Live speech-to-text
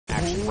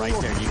position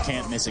right there. You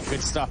can't miss it.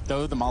 Good stuff,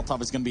 though. The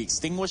Molotov is going to be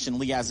extinguished, and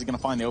Liaz is going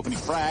to find the opening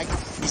frag.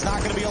 He's not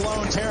going to be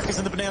alone. tarik is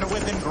in the banana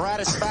with him.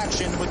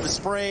 Gratisfaction with the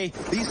spray.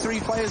 These three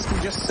players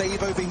can just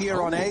save over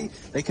here on A.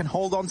 They can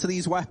hold on to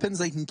these weapons.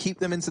 They can keep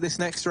them into this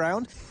next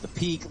round. The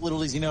peak,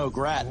 little as you know,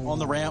 Grat on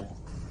the ramp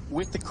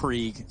with the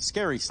Krieg.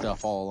 Scary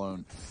stuff all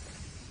alone.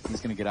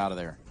 He's going to get out of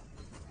there.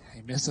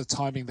 He missed the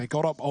timing. They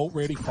got up ult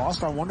really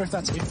fast. I wonder if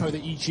that's info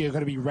that EG are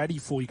going to be ready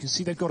for. You can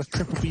see they've got a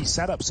triple B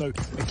setup, so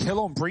a kill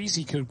on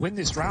Breezy could win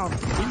this round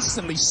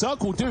instantly.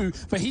 Cirque will do,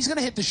 but he's going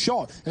to hit the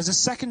shot. There's a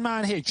second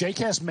man here.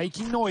 JKS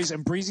making noise,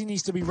 and Breezy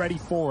needs to be ready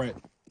for it.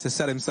 To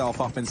set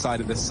himself up inside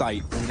of the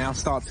site. We now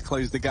start to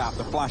close the gap.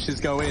 The flashes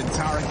go in.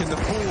 tarik in the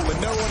pool,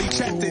 and nobody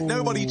checked it.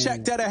 Nobody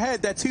checked dead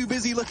ahead. They're too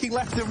busy looking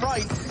left and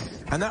right.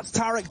 And that's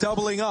tarik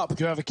doubling up.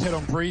 Do have a kid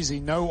on Breezy,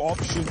 no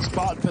options,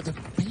 but the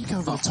peek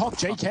over the top.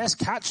 JKS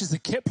catches the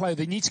kit player.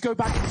 They need to go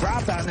back and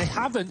grab that, and they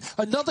haven't.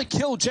 Another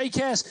kill.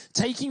 JKS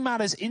taking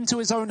matters into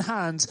his own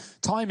hands.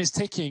 Time is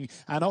ticking,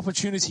 and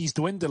opportunities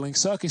dwindling.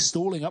 Cirque is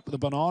stalling up with the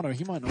banana.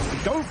 He might not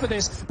even go for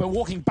this, but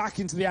walking back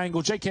into the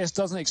angle. JKS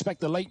doesn't expect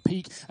the late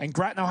peek, and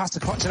Grat now has to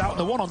clutch it out.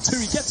 The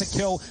 1-on-2, he gets a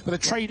kill, but the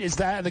trade is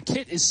there, and the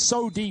kit is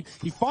so deep.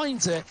 He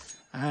finds it,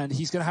 and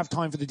he's going to have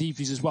time for the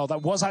defuse as well.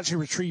 That was actually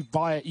retrieved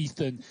via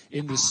Ethan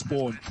in the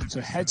spawn. So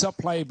heads up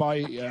play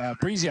by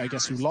Breezy, I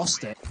guess, who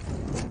lost it.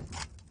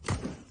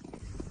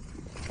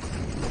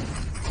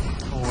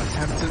 Oh,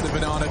 attempt at the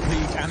banana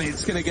peak, and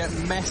it's going to get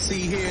messy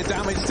here.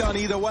 Damage done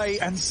either way,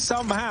 and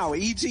somehow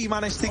EG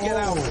managed to get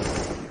out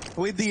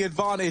with the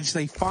advantage.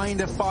 They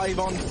find a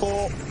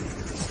 5-on-4.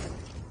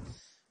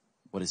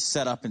 What is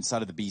set up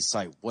inside of the B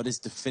site? What is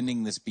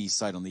defending this B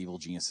site on the Evil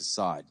Genius's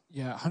side?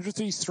 Yeah, 100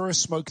 Thieves throw a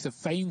smoke that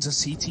feigns a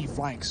CT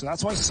flank. So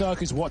that's why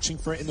Cirque is watching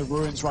for it in the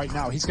ruins right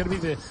now. He's going to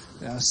be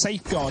the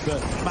safeguard, the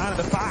man at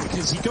the back.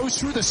 As he goes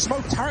through the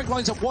smoke, tarik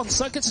lines up one.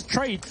 Cirque gets a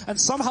trade and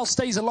somehow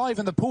stays alive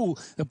in the pool.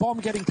 The bomb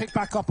getting picked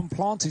back up and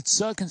planted.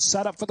 Cirque can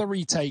set up for the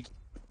retake.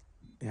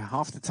 Yeah,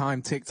 half the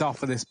time ticked off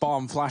for this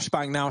bomb.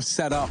 Flashbang now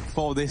set up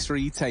for this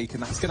retake,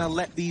 and that's going to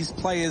let these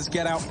players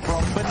get out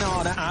from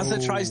banana.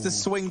 Azza tries to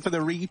swing for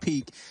the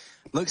re-peak.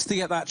 Looks to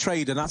get that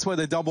trade, and that's where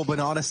the double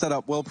banana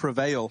setup will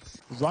prevail.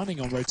 Running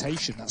on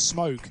rotation, that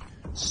smoke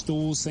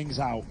stalls things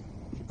out.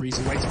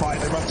 Breezy waits by it,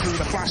 they run through,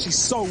 the flash is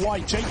so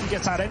wide. Jacob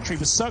gets out entry,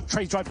 but Cirque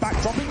trades right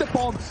back, dropping the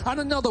bomb, and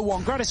another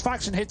one.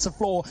 Gratisfaction hits the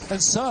floor,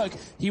 and Cirque,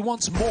 he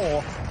wants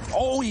more.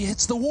 Oh, he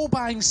hits the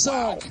wallbang,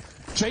 Cirque. Wow.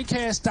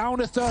 JKS down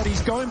to 30,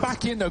 he's going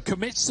back in though,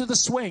 commits to the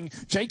swing.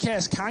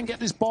 JKS can get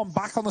this bomb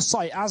back on the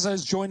site. Azza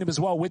has joined him as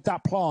well with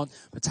that plant,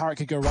 but tarik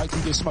could go right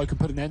through the smoke and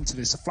put an end to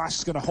this. The flash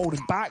is going to hold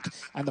him back,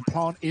 and the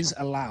plant is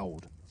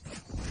allowed.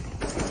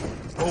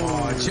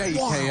 Oh,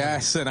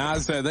 JKS and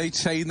Azza, they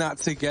chain that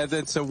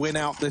together to win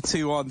out the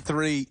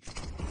 2-on-3.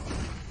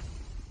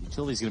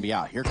 Utility's going to be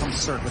out. Here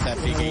comes Cirque with that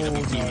big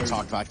AWP we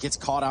talked about. Gets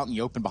caught out in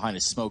the open behind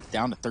his smoke,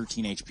 down to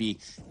 13 HP,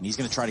 and he's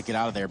going to try to get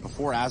out of there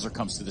before Azza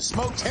comes through the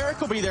smoke. tarik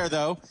will be there,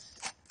 though.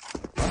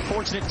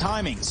 Unfortunate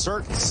timing.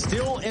 Cirque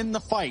still in the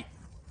fight.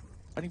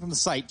 Fighting from the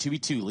site,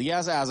 2v2.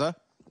 Liaz Azza,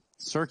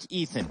 Cirque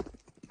Ethan.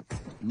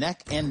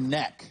 Neck and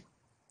neck.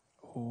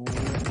 Oh,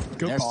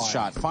 there's the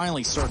shot.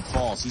 Finally, Cirque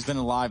falls. He's been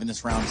alive in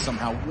this round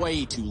somehow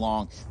way too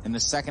long. And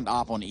the second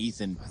op on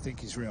Ethan. I think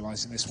he's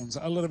realizing this one's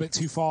a little bit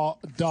too far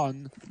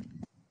done.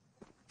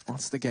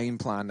 What's the game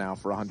plan now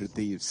for 100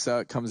 Thieves?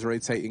 Cirque comes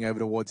rotating over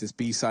towards his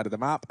B side of the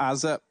map.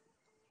 Azza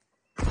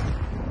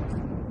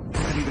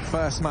gonna be the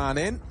first man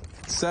in.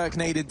 Cirque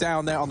naded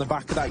down there on the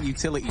back of that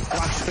utility.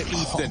 Flash for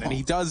Ethan, and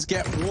he does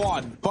get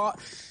one, but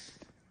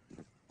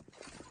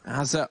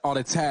Azza on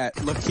a tear,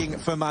 looking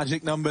for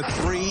magic number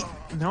 3.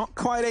 Not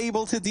quite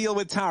able to deal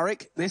with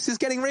tarik. This is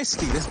getting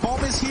risky. This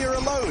bomb is here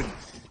alone.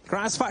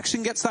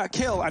 Gratisfaction gets that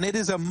kill, and it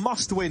is a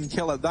must-win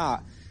kill at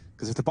that.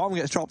 Because if the bomb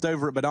gets dropped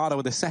over at banana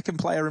with a second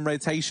player in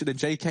rotation and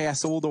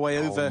JKS all the way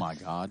over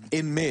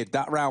in mid,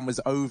 that round was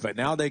over.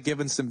 Now they're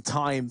given some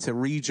time to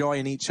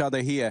rejoin each other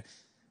here.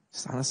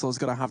 Stanislav's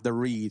got to have the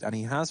read, and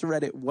he has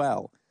read it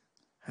well.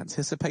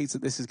 Anticipates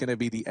that this is going to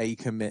be the A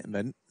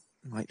commitment.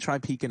 Might try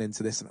peeking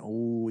into this, and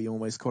oh, he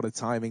almost caught a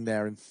timing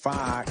there. In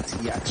fact,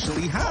 he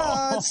actually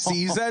has.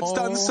 CZ's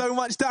done so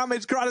much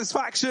damage.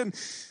 Gratisfaction.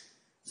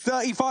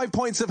 35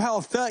 points of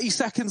health, 30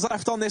 seconds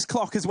left on this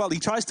clock as well. He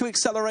tries to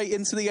accelerate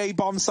into the A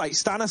bomb site.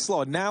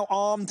 Stanislaw now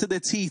armed to the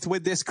teeth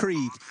with this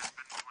Krieg.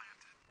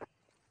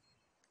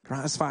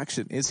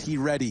 Gratisfaction, is he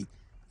ready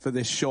for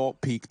this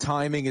short peak?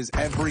 Timing is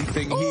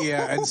everything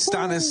here, and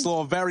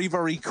Stanislaw, very,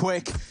 very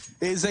quick,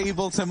 is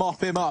able to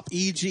mop him up.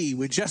 EG,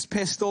 with just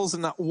pistols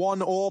and that one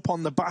AWP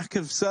on the back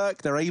of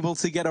Cirque, they're able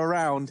to get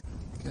around.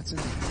 Gets in.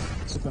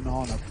 It's a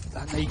banana.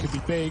 That nade could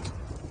be big.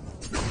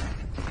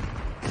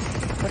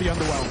 pretty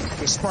underwhelming.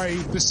 The spray,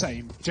 the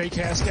same.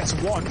 JKS gets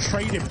one,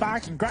 traded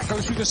back, and Grat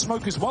goes through the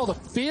smoke as well. The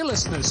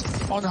fearlessness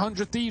on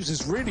 100 Thieves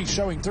is really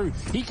showing through.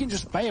 He can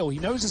just bail. He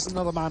knows there's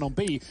another man on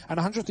B, and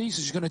 100 Thieves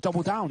is just going to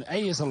double down.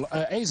 A is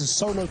a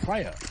solo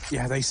player.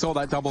 Yeah, they saw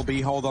that double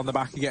B hold on the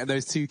back and getting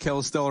those 2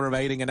 kills still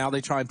remaining, and now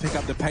they try and pick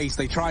up the pace.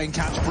 They try and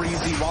catch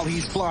Breezy while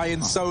he's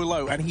flying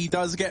solo, and he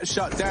does get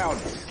shut down.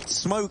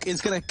 Smoke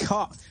is going to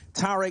cut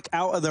tarik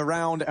out of the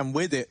round, and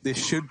with it,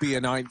 this should be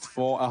a 9th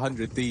for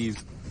 100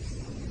 Thieves.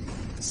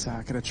 So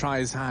going to try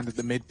his hand at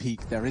the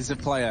mid-peak. There is a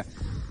player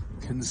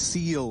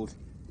concealed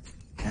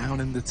down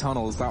in the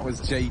tunnels. That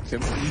was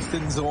Jacob.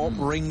 Ethan's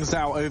AWP rings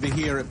out over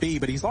here at B,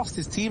 but he's lost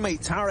his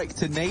teammate tarik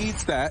to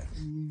nades there.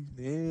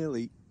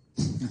 Nearly.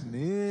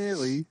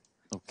 Nearly.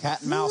 Little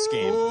cat and mouse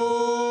game.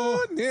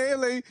 Oh,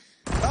 nearly.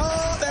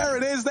 Oh, there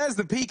it is. There's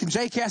the peak, and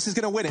JKS is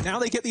going to win it. Now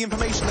they get the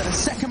information that a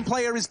second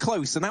player is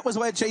close, and that was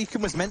where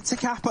Jacob was meant to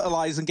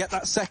capitalize and get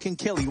that second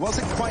kill. He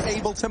wasn't quite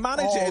able to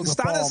manage it, and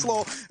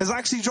Stanislaw has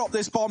actually dropped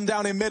this bomb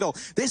down in middle.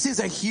 This is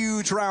a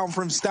huge round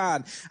from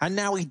Stan, and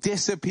now he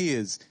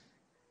disappears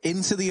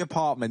into the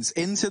apartments,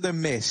 into the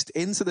mist,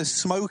 into the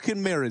smoke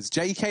and mirrors.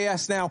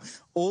 JKS now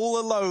all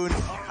alone,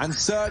 and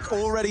Cirque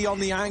already on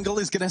the angle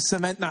is going to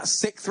cement that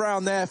 6th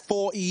round there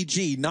for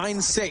EG.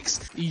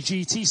 9-6.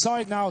 EG T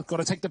side now,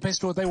 got to take the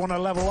pistol if they want to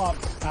level up,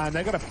 and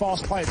they're going to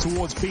fast play it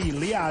towards B.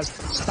 Liaz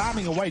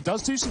spamming away,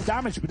 does do some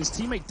damage, but his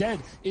teammate dead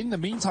in the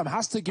meantime,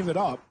 has to give it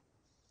up.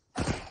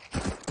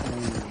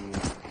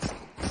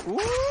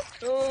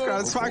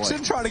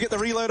 Faction trying to get the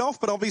reload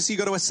off, but obviously you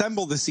got to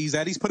assemble the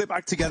CZ. He's put it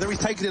back together, he's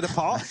taken it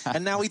apart,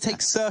 and now he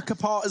takes Cirque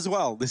apart as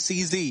well. The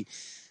CZ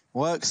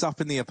works up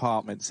in the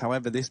apartments.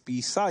 However, this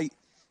B site,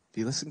 if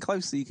you listen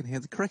closely, you can hear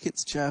the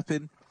crickets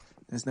chirping.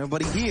 There's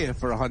nobody here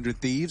for 100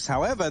 Thieves.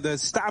 However, the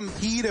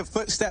stampede of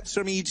footsteps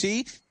from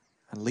EG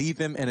and leave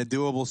him in a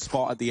doable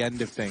spot at the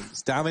end of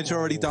things. Damage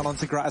already done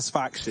onto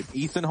Gratisfaction.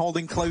 Ethan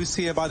holding close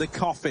here by the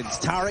coffins.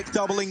 tarik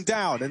doubling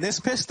down, and this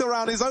pistol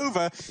round is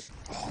over.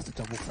 Oh, the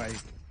double fade.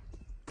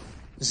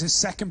 This is his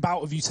second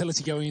bout of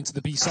utility going into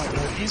the B side.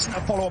 There isn't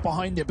a follow-up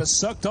behind it, but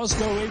Cirque does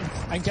go in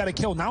and get a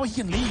kill. Now he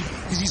can leave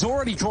because he's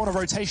already drawn a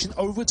rotation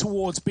over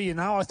towards B, and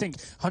now I think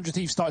 100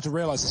 Thieves started to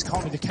realize this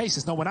can't be the case.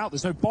 There's no one out.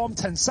 There's no bomb.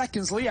 10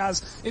 seconds.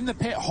 Liaz in the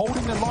pit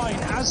holding the line.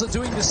 Az are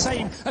doing the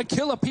same. A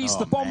killer piece.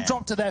 The bomb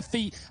dropped to their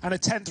feet, and a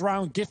 10th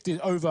round gifted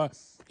over.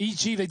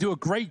 EG, they do a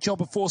great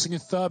job of forcing a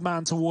 3rd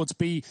man towards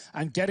B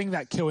and getting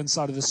that kill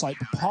inside of the site.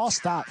 But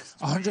past that,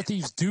 100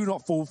 Thieves do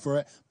not fall for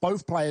it.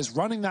 Both players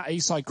running that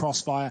A-side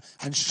crossfire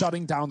and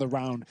shutting down the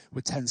round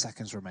with 10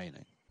 seconds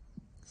remaining.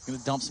 Going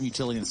to dump some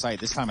utility in the site.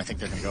 This time I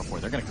think they're going to go for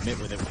it. They're going to commit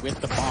with it, with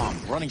the bomb.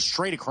 Running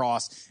straight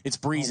across. It's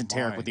Breeze and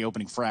tarik with the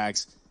opening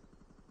frags.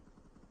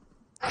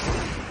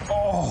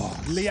 Oh,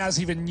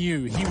 Liaz even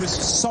knew. He was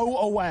so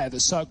aware that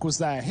Cirque was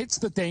there. Hits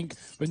the dink,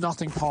 but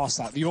nothing past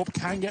that. The AWP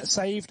can get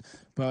saved,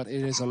 but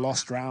it is a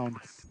lost round.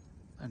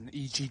 And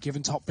EG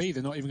given top B,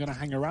 they're not even going to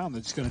hang around.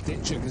 They're just going to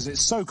ditch it because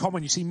it's so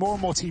common. You see more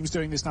and more teams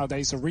doing this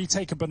nowadays. So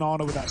retake a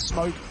banana with that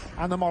smoke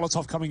and the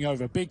Molotov coming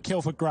over. Big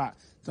kill for Grat.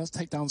 Does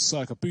take down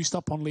Cirque. A boost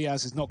up on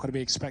Liaz is not going to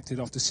be expected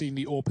after seeing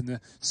the AWP in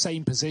the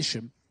same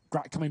position.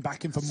 Grat coming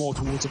back in for more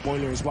towards a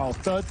boiler as well.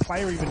 3rd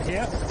player even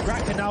here.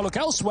 Grat can now look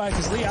elsewhere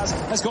because Liaz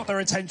has got their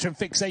attention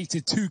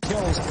fixated. 2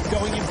 kills,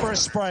 going in for a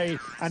spray,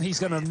 and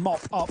he's going to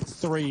mop up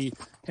 3.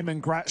 Him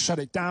and Grat shut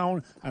it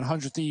down, and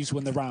 100 Thieves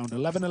win the round.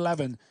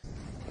 11-11.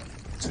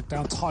 Took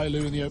down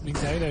Tyloo in the opening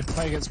day. They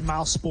play against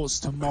Mouse Sports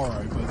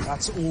tomorrow, but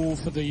that's all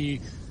for the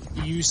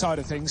EU side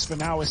of things. For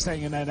now, we're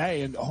staying in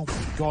NA, and oh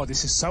my god,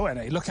 this is so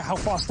NA. Look at how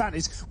fast that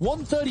is.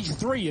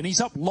 133, and he's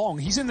up long.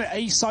 He's in the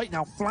A site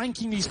now,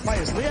 flanking these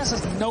players. Liaz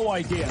has no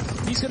idea.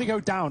 He's going to go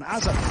down.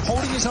 Azza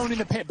holding his own in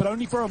the pit, but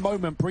only for a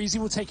moment. Breezy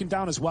will take him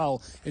down as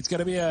well. It's going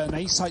to be an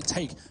A site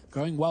take,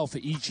 going well for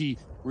EG.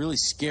 Really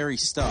scary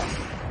stuff.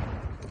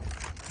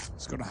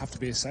 It's going to have to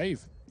be a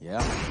save.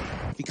 Yeah.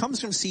 He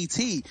comes from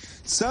CT.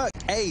 Cirque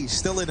A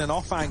still in an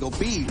off angle.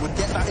 B would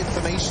get that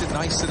information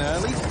nice and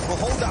early. We'll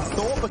hold that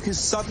thought because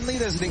suddenly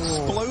there's an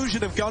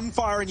explosion of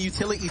gunfire and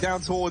utility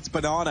down towards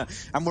Banana,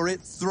 and we're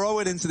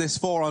throwing into this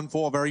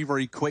 4-on-4 very,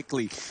 very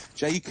quickly.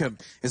 Jacob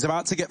is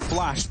about to get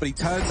flashed, but he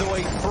turns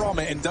away from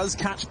it and does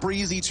catch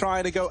Breezy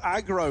trying to go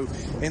aggro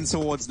in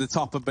towards the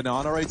top of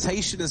Banana.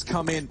 Rotation has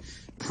come in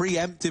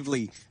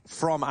preemptively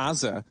from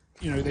Azza.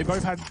 You know, they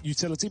both have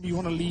utility, but you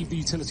want to leave the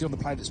utility on the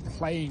player that's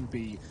playing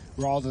B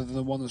rather than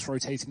the one that's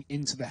rotating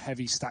into the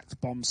heavy stacked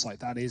bomb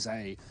site. That is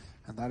A,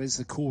 and that is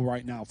the call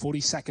right now.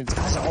 40 seconds.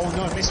 Oh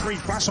no, misread.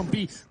 Flash on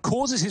B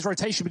causes his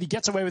rotation, but he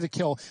gets away with a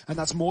kill, and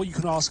that's more you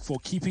can ask for.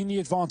 Keeping the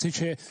advantage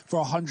here for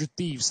 100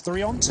 Thieves.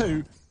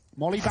 3-on-2.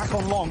 Molly back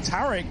on long.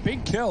 tarik,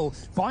 big kill.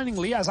 Finding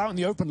Liaz out in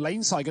the open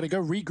lane side. Going to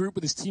go regroup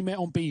with his teammate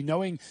on B,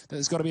 knowing that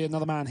there's got to be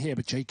another man here.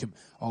 But Jacob,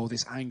 oh,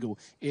 this angle.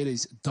 It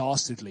is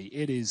dastardly.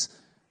 It is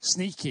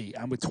sneaky,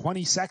 and with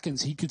 20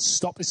 seconds he could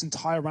stop this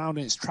entire round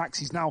in its tracks.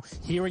 He's now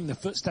hearing the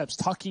footsteps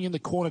tucking in the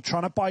corner,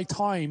 trying to buy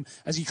time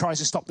as he tries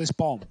to stop this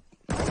bomb.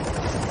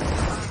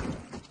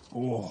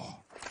 Oh,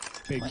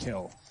 big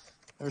kill.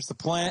 There's the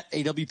plant.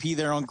 AWP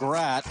there on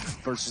Grat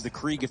versus the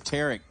Krieg of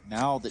tarik.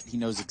 Now that he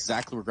knows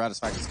exactly where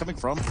Gratisfaction is coming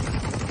from.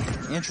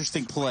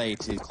 Interesting play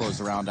to close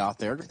the round out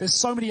there. There's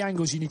so many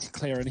angles you need to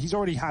clear, and he's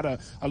already had a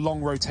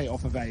long rotate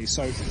off of A.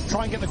 So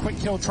try and get the quick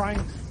kill, try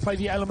and play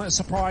the element of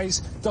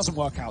surprise. Doesn't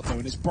work out, though,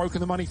 and it's broken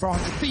the money for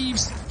 100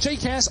 Thieves.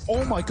 JKS,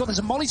 oh my god, there's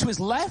a molly to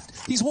his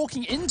left. He's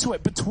walking into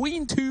it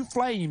between two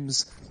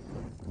flames.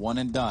 One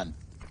and done.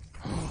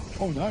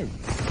 Oh, no.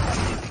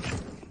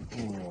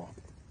 Oh.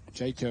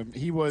 Jacob,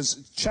 he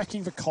was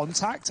checking for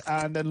contact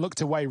and then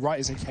looked away right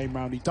as it came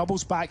round. He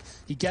doubles back,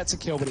 he gets a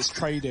kill, but it's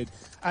traded.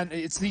 And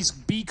it's these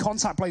B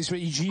contact plays for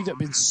EG that have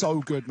been so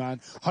good, man.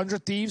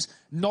 100 Thieves,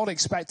 not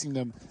expecting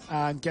them,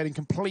 and getting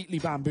completely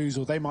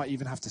bamboozled. They might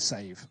even have to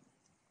save.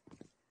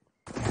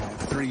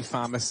 3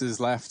 Famuses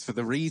left for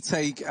the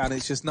retake, and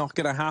it's just not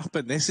going to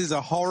happen. This is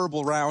a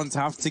horrible round to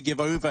have to give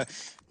over.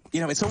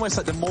 You know, it's almost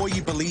like the more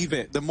you believe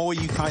it, the more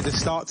you kind of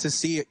start to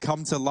see it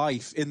come to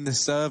life in the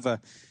server.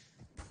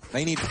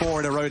 They need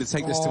 4 in a row to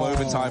take this to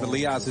overtime, and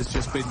Liaz has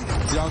just been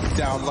dunked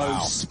down low,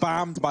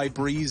 spammed by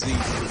Breezy.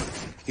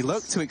 He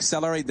looked to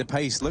accelerate the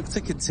pace, looked to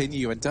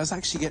continue, and does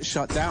actually get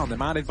shut down. The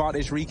man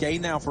advantage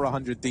regained now for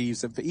 100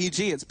 Thieves, and for EG,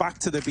 it's back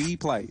to the B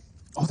play.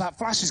 Oh, that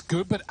flash is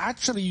good, but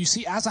actually you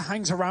see Azza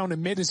hangs around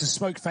in mid as the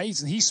smoke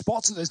fades, and he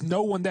spots that there's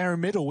no one there in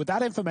middle. With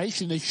that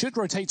information, they should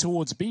rotate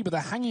towards B, but they're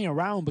hanging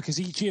around because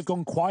EG have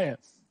gone quiet.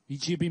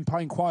 EG have been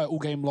playing quiet all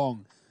game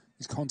long.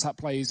 His contact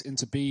plays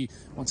into B,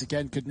 once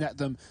again, could net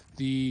them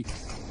the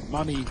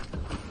money.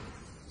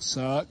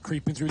 Sir,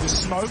 creeping through the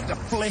smoke, the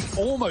flick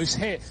almost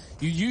hit.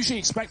 You usually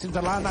expect him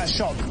to land that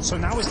shot, so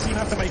now his team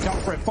have to make up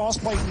for it.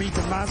 Fast play from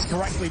Ethan lands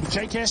correctly, but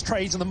JKS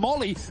trades, and the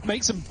molly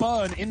makes him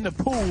burn in the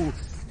pool.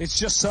 It's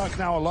just Cirque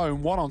now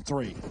alone, 1 on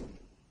 3.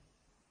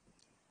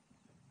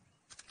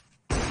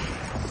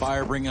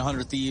 Fire bringing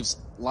 100 Thieves.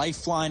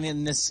 Lifeline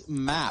in this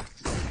map.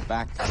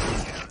 Back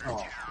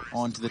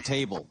onto the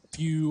table.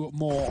 Few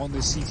more on the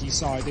CT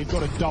side. They've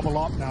got to double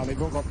up now. They've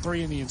got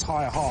 3 in the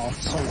entire half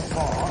so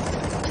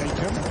far.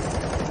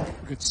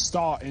 Jacob, good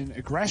start in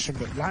aggression,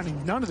 but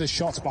landing none of the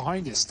shots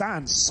behind it.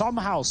 Stands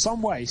somehow,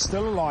 some way,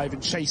 still alive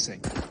and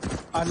chasing.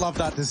 I love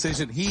that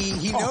decision.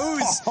 He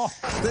knows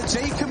that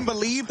Jay can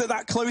believe that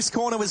that close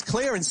corner was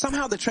clear, and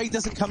somehow the trade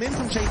doesn't come in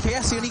from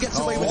JKS. He only gets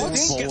away with a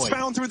dink, gets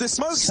found through the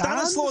smoke.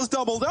 Stanislaus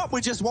doubled up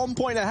with just 1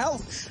 point of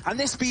health, and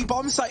this B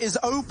bomb site is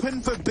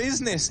open for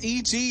business.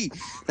 EG,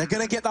 they're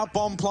going to get that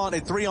bomb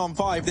planted 3 on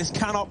 5. This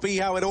cannot be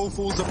how it all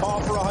falls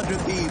apart for 100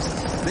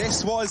 Thieves.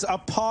 This was a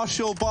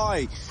partial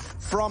buy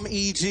from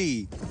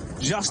EG.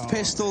 Just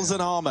pistols and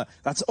armor.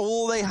 That's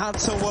all they had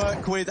to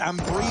work with, and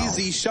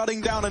Breezy shutting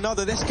down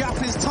another. This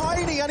gap is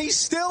tiny, and he's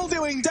still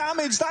doing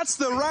damage. That's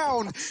the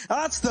round.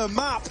 That's the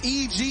map.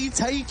 EG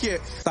take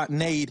it. That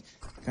nade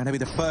going to be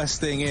the first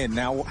thing in.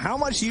 Now, how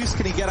much use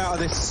can he get out of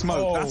this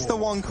smoke? That's the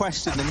one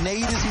question. The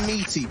nade is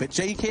meaty, but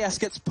JKS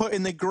gets put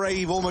in the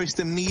grave almost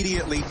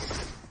immediately.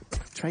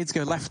 Trades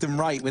go left and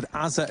right with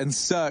Azza and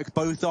Cirque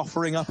both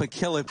offering up a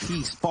kill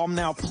apiece. Bomb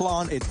now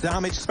planted.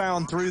 Damage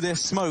found through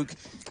this smoke.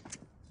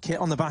 Kit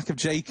on the back of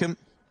Jacob.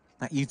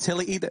 That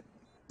utility that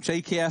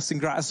JKS and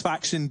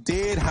Gratisfaction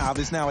did have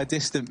is now a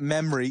distant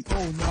memory.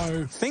 Oh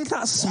no. I think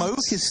that smoke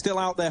is still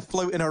out there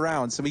floating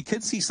around, so we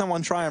could see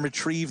someone try and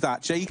retrieve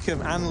that.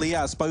 Jacob and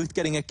Liaz both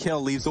getting a kill,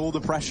 leaves all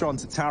the pressure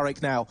onto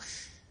tarik now.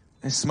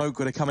 This smoke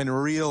would have come in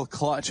real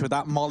clutch with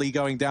that molly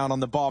going down on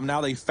the bomb. Now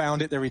they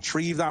found it, they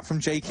retrieve that from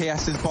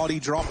JKS's body,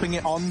 dropping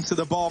it onto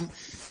the bomb.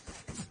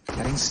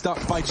 Getting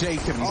stuck by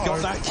Jacob. He's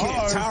got that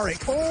kit.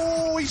 tarik.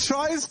 Oh, he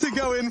tries to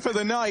go in for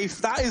the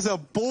knife. That is a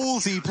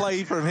ballsy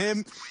play from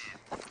him.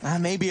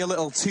 And maybe a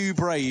little too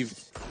brave.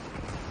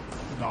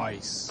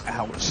 Nice.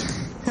 Ouch.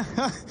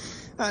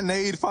 That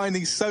nade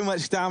finding so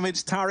much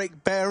damage.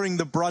 tarik bearing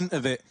the brunt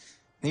of it.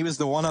 He was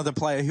the one other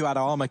player who had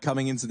armor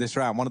coming into this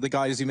round. One of the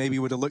guys who maybe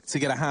would have looked to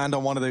get a hand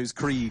on one of those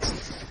Kriegs.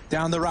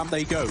 Down the ramp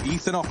they go.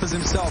 Ethan offers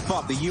himself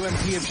up. The UMP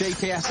of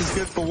JKS is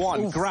good for 1.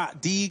 Ooh.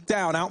 Grat, Deeg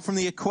down, out from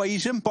the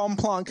equation. Bomb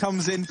plant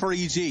comes in for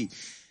EG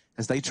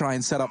as they try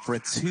and set up for a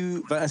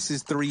 2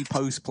 versus 3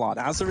 post plant.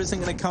 Azza isn't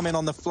going to come in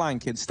on the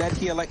flank. Instead,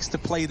 he elects to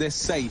play this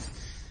safe.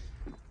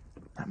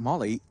 And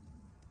Molly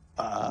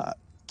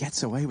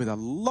gets away with a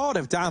lot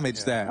of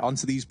damage there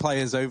onto these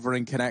players over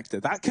in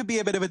connector. That could be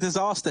a bit of a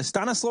disaster.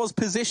 Stanislaus'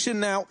 position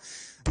now,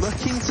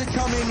 looking to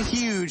come in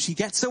huge. He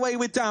gets away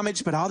with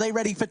damage, but are they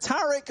ready for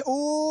tarik?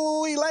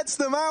 Oh, he lets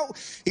them out.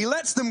 He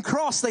lets them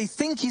cross. They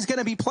think he's going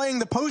to be playing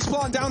the post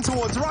plant down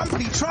towards ramp,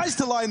 and he tries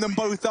to line them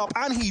both up,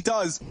 and he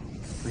does.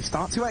 They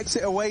start to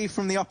exit away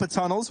from the upper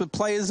tunnels with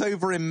players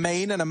over in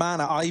main and a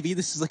man at Ivy.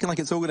 This is looking like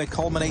it's all going to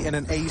culminate in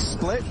an A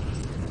split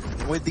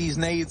with these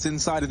nades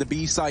inside of the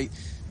B site.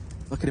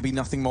 Looking to be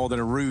nothing more than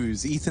a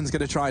ruse. Ethan's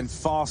going to try and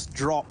fast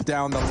drop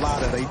down the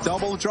ladder. They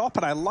double drop,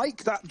 and I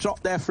like that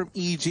drop there from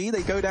EG.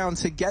 They go down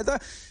together.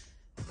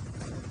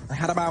 They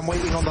had a man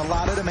waiting on the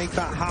ladder to make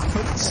that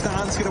happen.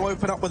 Stan's going to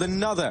open up with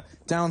another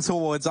down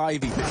towards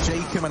Ivy. But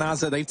Jacob and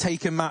Azza, they've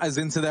taken matters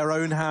into their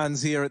own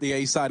hands here at the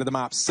A side of the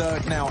map.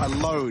 Cirque now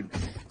alone.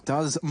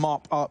 does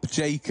mop up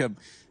Jacob.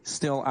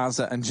 Still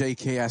Azza and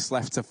JKS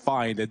left to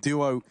find. A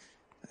duo.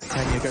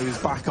 Kenya goes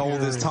back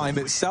old as time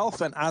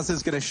itself, and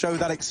Azza's going to show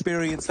that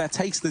experience there.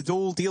 Takes the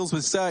duel, deals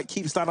with Cirque,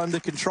 keeps that under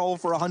control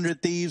for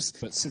 100 Thieves.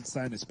 But since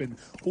then, it's been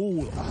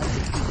all 100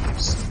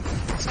 Thieves.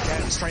 It's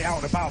again straight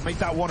out and about, make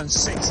that 1 and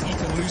 6.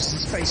 Ethan loses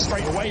his face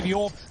straight away. The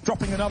AWP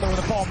dropping another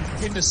with a bomb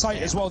into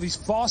sight as well. These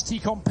fast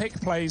T-con pick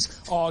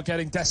plays are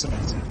getting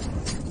decimated.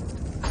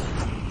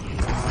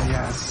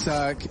 Yeah,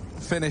 Cirque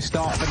finished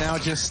off, and now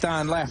just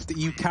Stan left.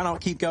 You cannot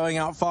keep going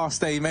out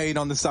fast, A main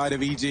on the side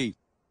of EG.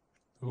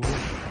 Ooh.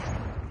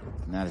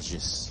 And that is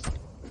just,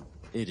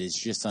 it is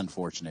just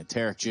unfortunate.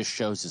 tarik just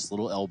shows his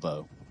little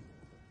elbow.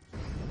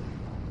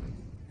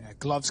 Yeah,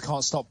 gloves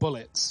can't stop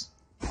bullets.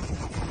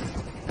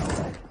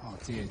 Oh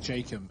dear,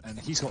 Jacob, and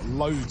he's got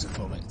loads of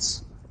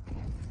bullets.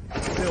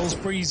 Feels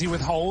breezy with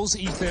holes.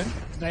 Ethan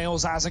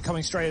nails Azza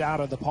coming straight out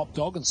of the pop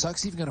dog, and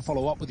Cirque's even going to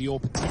follow up with the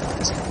AWP.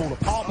 This can fall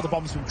apart, but the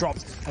bomb's been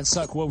dropped, and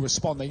Cirque will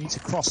respond. They need to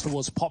cross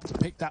towards pop to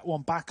pick that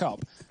one back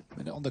up.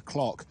 Minute on the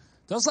clock.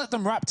 Does let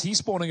them wrap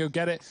T-spawn and go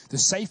get it the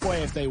safe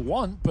way if they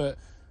want, but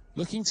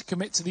looking to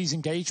commit to these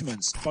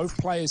engagements. Both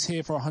players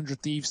here for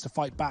 100 Thieves to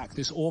fight back.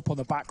 This AWP on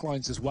the back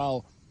lines as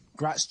well.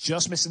 Gratz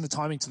just missing the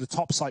timing to the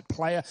top side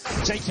player.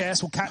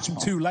 JKS will catch him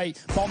too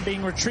late. Bomb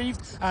being retrieved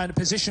and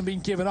position being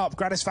given up.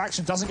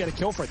 Gratisfaction doesn't get a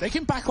kill for it. They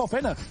can back off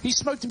inner. He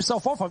smoked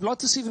himself off. I'd love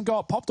to see them go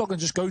up pop dog and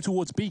just go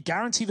towards B.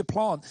 Guarantee the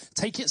plant.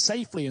 Take it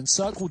safely, and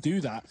Cirque will do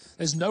that.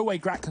 There's no way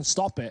Grat can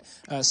stop it.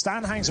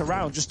 Stan hangs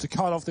around just to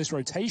cut off this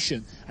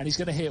rotation, and he's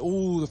going to hear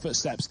all the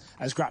footsteps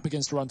as Grat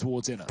begins to run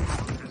towards inner.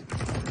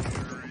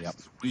 Yep,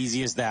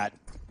 easy as that.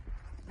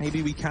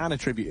 Maybe we can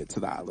attribute it to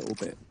that a little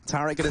bit.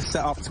 tarik going to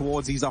set up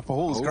towards these upper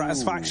halls.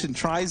 Gratisfaction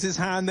tries his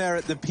hand there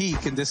at the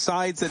peak and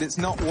decides that it's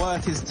not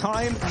worth his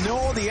time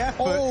nor the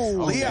effort.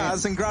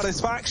 Liaz and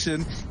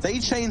Gratisfaction, they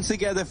chain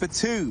together for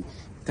 2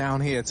 down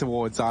here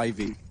towards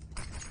Ivy.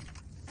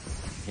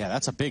 Yeah,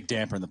 that's a big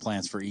damper in the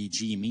plans for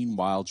EG.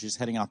 Meanwhile, just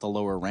heading out the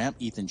lower ramp,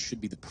 Ethan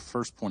should be the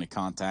first point of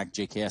contact.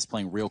 JKS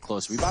playing real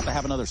close. Are we about to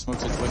have another smoke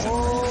situation?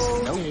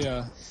 Nope.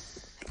 Yeah.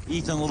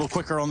 Ethan a little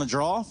quicker on the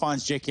draw,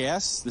 finds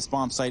JKS. This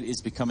bomb site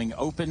is becoming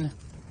open.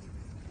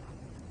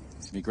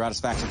 It's going to be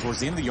Gratisfaction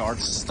towards the end of the yard,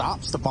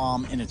 stops the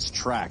bomb in its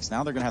tracks.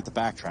 Now they're going to have to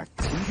backtrack.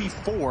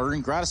 2v4,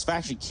 and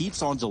Gratisfaction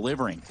keeps on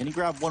delivering. Can he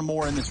grab one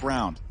more in this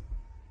round?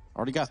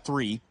 Already got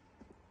 3.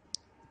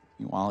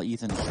 Meanwhile,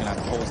 Ethan is going to have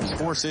to hold his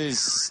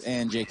horses,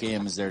 and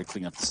JKM is there to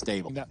clean up the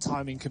stable. That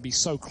timing could be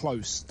so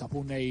close.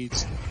 Double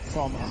nades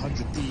from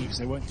 100 Thieves.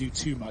 They won't do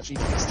too much.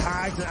 Ethan gets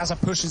tagged, and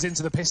Azza pushes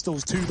into the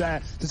pistols, 2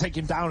 there to take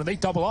him down, and they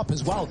double up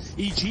as well.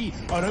 EG,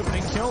 an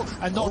opening kill,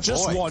 and not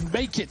just 1,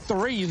 make it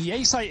 3. The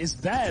A-site is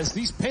theirs.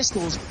 These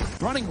pistols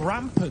running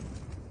rampant.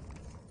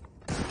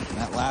 And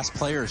that last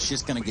player is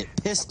just going to get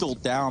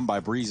pistoled down by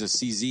Breeza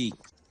CZ.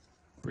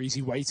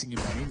 Breezy waiting in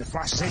main. The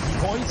flash is in, he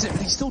voids it,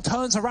 but he still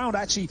turns around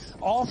actually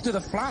after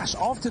the flash,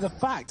 after the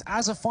fact.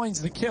 Azza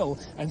finds the kill,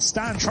 and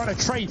Stan trying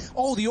to trade.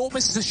 Oh, the AWP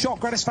misses a shot.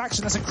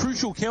 Gratisfaction, that's a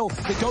crucial kill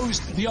that goes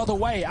the other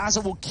way.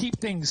 Azza will keep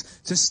things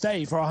to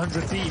stay for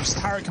 100 Thieves.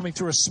 tarik coming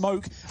through a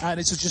smoke,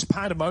 and it's just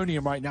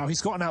pandemonium right now.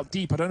 He's gotten out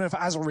deep. I don't know if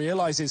Azza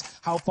realizes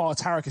how far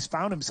tarik has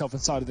found himself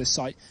inside of this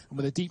site, and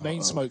with a deep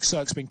main smoke,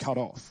 Cirque's been cut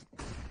off.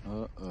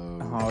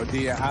 Oh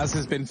dear, Az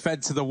has been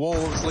fed to the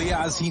wolves.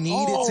 Liaz, he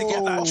needed to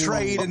get that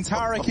trade, and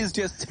tarik is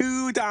just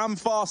too damn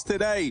fast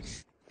today.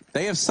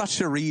 They have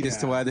such a read as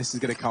to where this is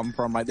going to come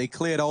from, right? They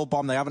cleared old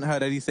bomb, they haven't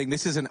heard anything.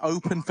 This is an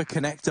open for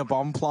connector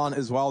bomb plant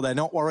as well. They're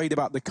not worried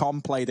about the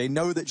com play. They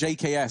know that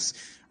JKS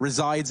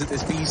resides at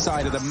this B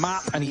side of the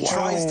map, and he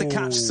tries to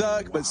catch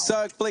Cirque, but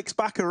Cirque flicks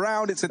back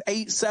around. It's an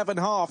 8-7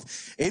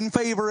 half in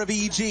favor of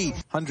EG.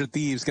 100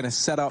 Thieves going to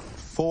set up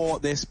for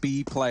this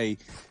B play.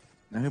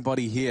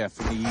 Nobody here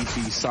from the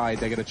EG side.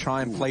 They're going to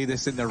try and play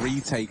this in the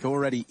retake.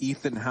 Already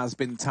Ethan has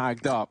been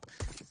tagged up.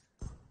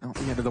 Not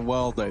the end of the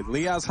world though.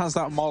 Liaz has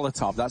that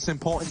Molotov. That's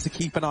important to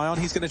keep an eye on.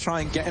 He's going to try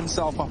and get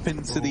himself up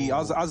into the... I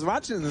was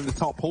imagining in the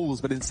top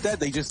halls, but instead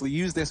they just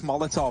use this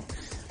Molotov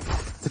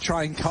to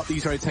try and cut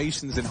these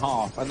rotations in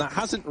half. And that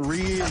hasn't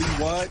really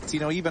worked. You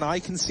know, even I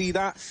can see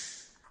that.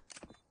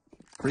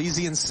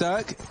 Breezy and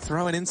Cirque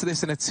throwing into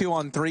this in a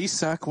 2-on-3.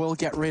 Cirque will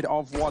get rid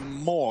of one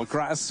more.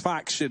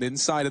 Gratisfaction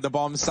inside of the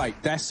bomb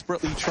site,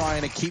 desperately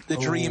trying to keep the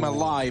dream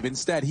alive.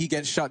 Instead, he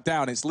gets shut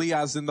down. It's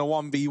Liaz in the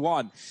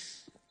 1v1.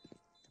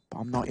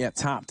 Bomb not yet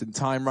tapped and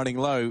time running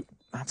low.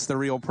 That's the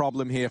real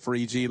problem here for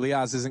EG.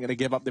 Liaz isn't going to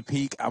give up the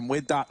peak, and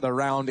with that, the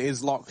round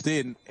is locked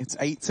in. It's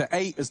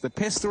 8-8 as the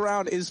pistol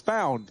round is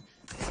found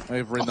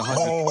over in the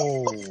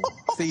 100.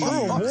 Thieves.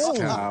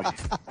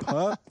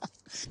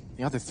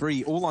 The other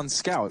 3 all on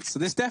scouts. So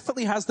this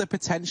definitely has the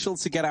potential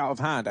to get out of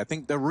hand. I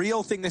think the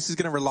real thing this is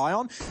going to rely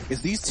on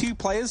is these 2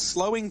 players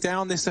slowing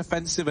down this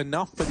offensive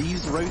enough for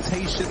these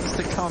rotations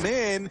to come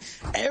in.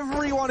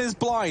 Everyone is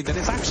blind, and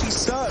it's actually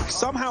Cirque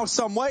somehow,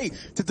 some way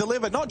to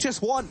deliver not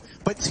just 1,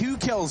 but 2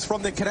 kills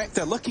from the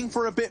connector, looking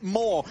for a bit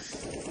more.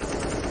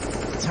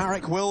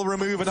 tarik will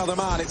remove another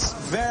man. It's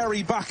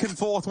very back and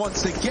forth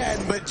once again,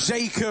 but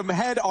Jacob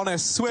head on a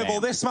swivel.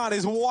 Damn. This man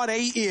is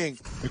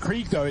 180ing. The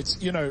Krieg, though,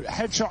 it's, you know,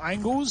 headshot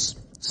angles,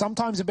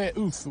 sometimes a bit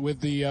oof with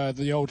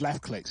the old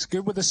left clicks.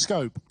 Good with the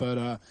scope,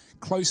 but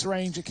close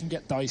range, it can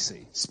get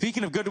dicey.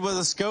 Speaking of good with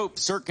a scope,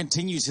 Cirque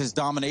continues his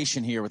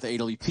domination here with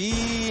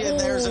AWP, and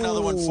there's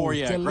another one for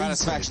you.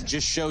 Gratisfaction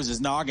just shows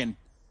his noggin.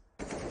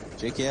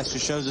 JKS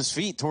just shows his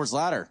feet towards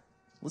ladder.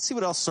 Let's see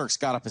what else Cirque's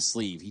got up his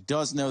sleeve. He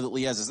does know that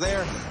Liez is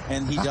there,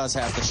 and he does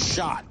have the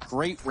shot.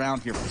 Great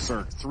round here from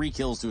Cirque. 3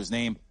 kills to his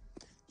name.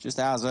 Just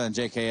Azza and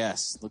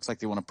JKS. Looks like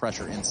they want to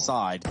pressure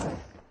inside,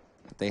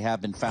 but they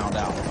have been found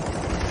out.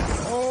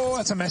 Oh,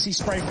 that's a messy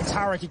spray from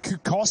tarik. It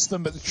could cost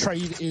them, but the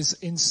trade is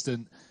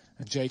instant.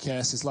 And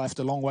JKS is left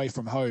a long way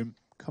from home.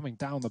 Coming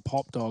down the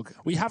pop dog.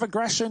 We have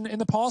aggression in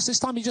the past. This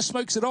time he just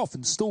smokes it off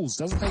and stalls.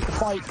 Doesn't take the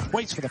fight,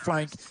 waits for the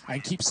flank,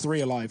 and keeps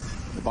 3 alive.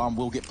 The bomb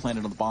will get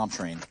planted on the bomb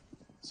train.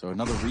 So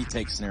another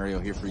retake scenario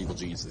here for Evil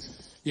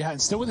Geniuses. Yeah,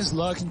 and still with this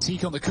lurking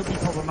T-Con that could be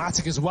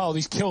problematic as well.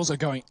 These kills are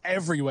going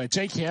everywhere.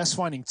 JKS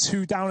finding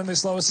 2 down in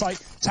this lower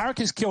site. tarik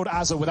has killed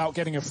Azza without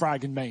getting a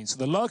frag in main. So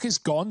the lurk is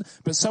gone,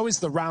 but so is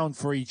the round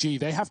for EG.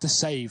 They have to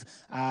save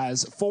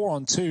as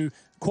 4-on-2,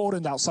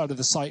 cordoned outside of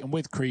the site, and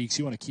with Kriegs,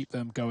 you want to keep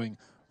them going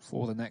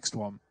for the next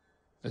one.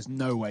 There's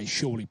no way,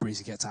 surely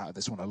Breezy gets out of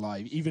this one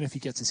alive. Even if he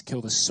gets his kill,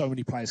 there's so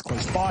many players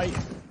close by.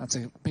 That's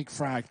a big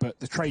frag, but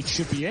the trade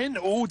should be in.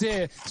 Oh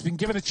dear, he's been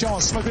given a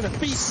chance. Smoke in the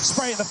feet,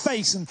 spray in the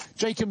face, and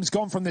Jacob's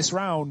gone from this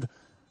round.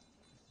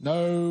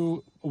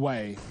 No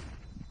way.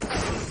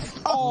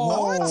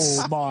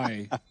 Oh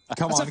my.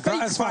 Come on,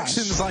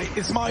 Gratisfaction's like,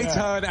 it's my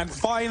turn, and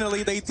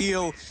finally they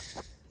deal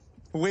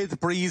with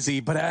Breezy,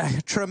 but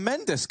a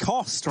tremendous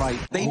cost, right?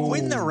 They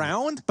win the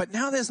round, but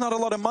now there's not a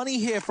lot of money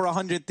here for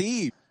 100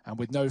 Thieves. And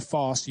with no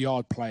fast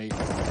yard play,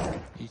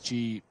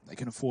 EG, they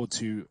can afford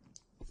to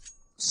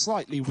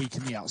slightly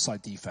weaken the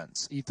outside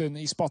defense. Ethan,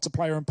 he spots a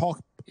player in POC,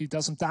 he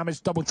does some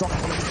damage, double drop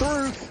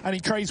through, and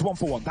he trades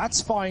 1-for-1. That's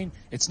fine.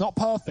 It's not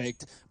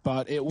perfect,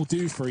 but it will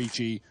do for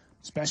EG,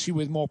 especially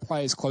with more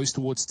players close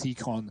towards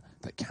T-Con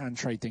that can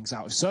trade things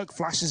out. If Cirque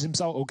flashes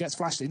himself or gets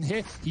flashed in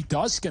here, he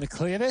does. He's going to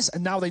clear this,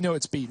 and now they know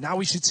it's B. Now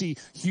we should see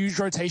huge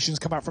rotations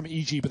come out from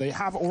EG, but they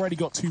have already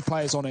got 2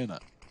 players on in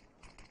it.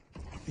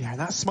 Yeah,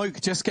 that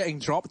smoke just getting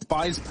dropped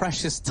buys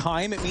precious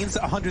time. It means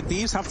that 100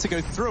 Thieves have to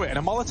go through it. And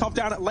a Molotov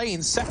down at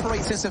lane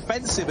separates this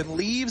offensive and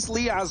leaves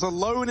Liaz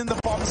alone in the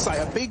bomb site.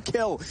 A big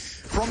kill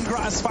from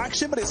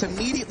Gratisfaction, but it's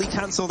immediately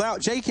cancelled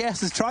out. JKS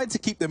has tried to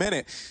keep them in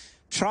it.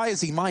 Try as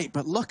he might,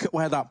 but look at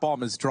where that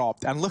bomb has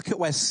dropped. And look at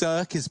where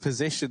Cirque is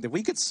positioned. If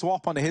we could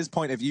swap onto his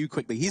point of view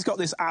quickly. He's got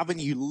this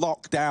avenue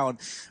locked down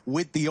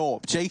with the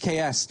AWP.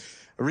 JKS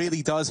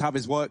really does have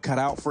his work cut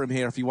out for him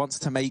here if he wants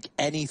to make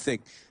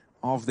anything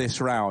of this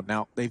round.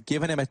 Now, they've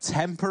given him a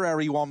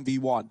temporary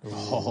 1v1.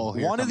 Oh,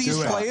 one of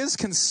these players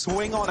can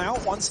swing on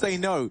out once they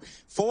know.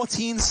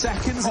 14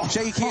 seconds and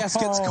JKS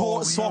gets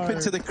caught swapping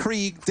to the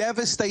Krieg.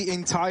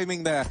 Devastating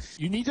timing there.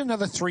 You need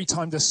another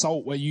 3-timed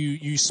assault where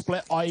you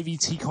split Ivy,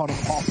 T-Con, and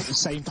Pop at the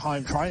same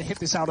time, trying to hit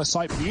this out of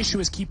sight. But the issue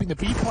is keeping the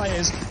B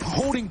players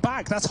holding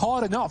back. That's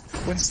hard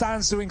enough when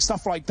Stan's doing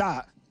stuff like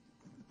that.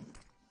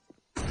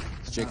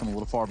 Jacob a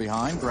little far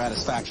behind.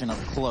 Gratisfaction up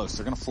close.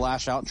 They're going to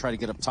flash out and try to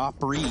get up top.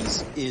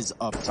 Breeze is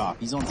up top.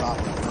 He's on top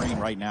of the green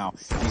right now.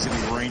 He's going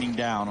to be raining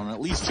down on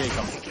at least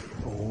Jacob.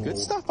 Good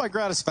stuff by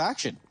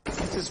Gratisfaction.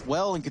 This is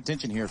well in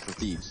contention here for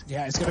Thieves.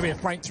 Yeah, it's going to be a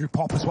flank through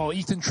Pop as well.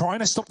 Ethan trying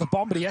to stop the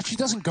bomb, but he actually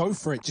doesn't go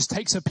for it. Just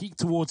takes a peek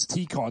towards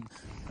T-Con.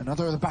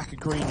 Another at the back of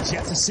green. He's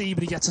yet to see,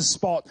 but he gets a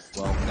spot.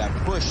 Well, that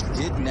push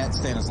did net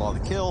Stanislaw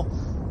the kill.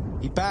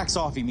 He backs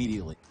off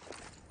immediately.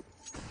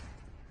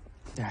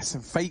 Yeah,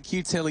 some fake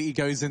utility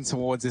goes in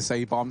towards this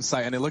A-bomb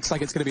site, and it looks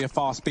like it's going to be a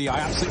fast B. I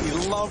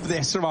absolutely love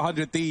this from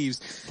 100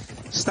 Thieves.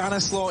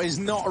 Stanislaw is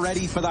not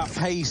ready for that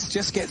pace,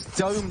 just gets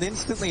domed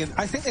instantly, and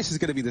I think this is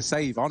going to be the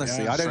save,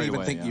 honestly. Yeah, I don't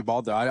even think you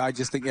bother. I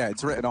just think, yeah,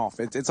 it's written off.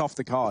 It's off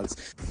the cards.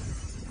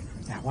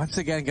 Yeah, once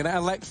again, going to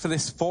elect for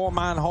this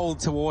 4-man hold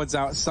towards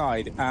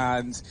outside,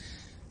 and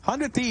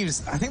 100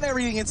 Thieves, I think they're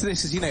reading into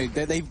this as, you know,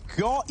 they've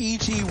got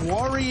EG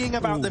worrying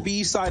about the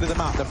B side of the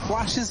map. The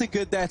flashes are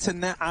good there to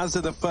net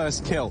Azza the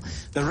first kill.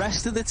 The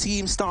rest of the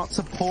team start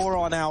to pour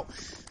on out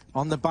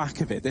on the back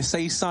of it. This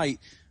A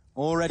site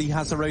already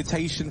has a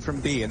rotation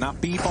from B, and that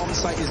B bomb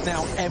site is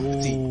now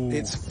empty.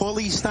 It's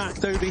fully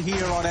stacked over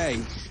here on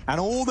A. And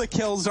all the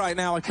kills right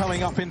now are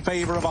coming up in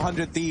favor of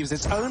 100 Thieves.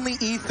 It's only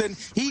Ethan.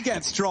 He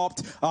gets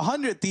dropped.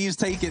 100 Thieves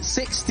take it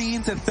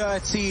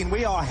 16-13.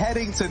 We are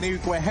heading to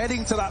Nuke. We're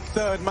heading to that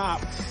 3rd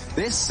map.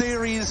 This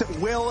series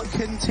will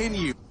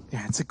continue.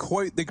 Yeah, to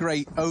quote the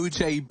great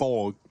OJ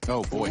Borg.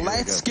 Oh boy,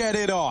 let's get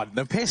it on.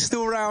 The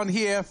pistol round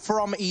here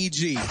from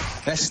EG.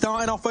 They're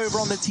starting off over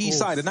on the T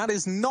side, and that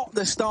is not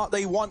the start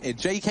they wanted.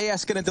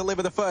 JKS going to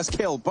deliver the first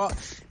kill, but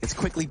it's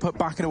quickly put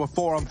back into a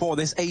 4-on-4.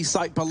 This A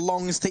site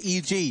belongs to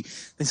EG.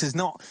 This is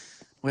not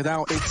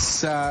without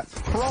its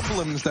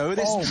problems, though.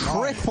 This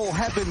triple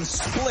heaven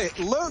split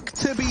looked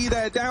to be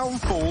their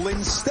downfall.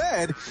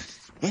 Instead,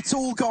 it's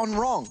all gone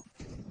wrong.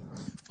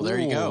 Well, there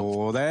you go.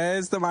 Oh,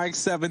 there's the Mag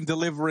 7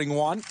 delivering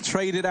one.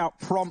 Traded out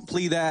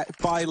promptly there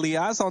by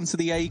Liaz onto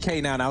the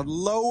AK now. Now,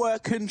 lower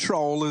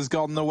control has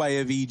gone the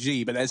way of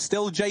EG, but there's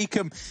still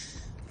Jacob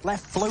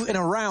left floating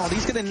around.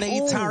 He's going to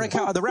nade tarik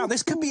out of the round.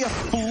 This could be a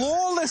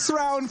flawless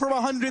round from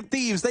 100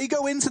 Thieves. They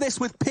go into this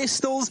with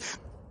pistols.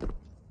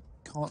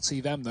 Can't see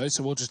them, though,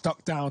 so we'll just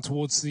duck down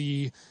towards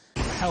the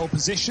hell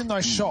position.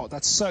 Nice shot.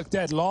 That's Cirque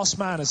dead. Last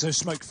man as those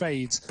smoke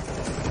fades.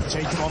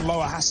 Jacob on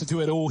lower has to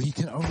do it all. He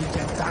can only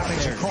get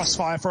damage. A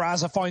crossfire for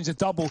Azza finds a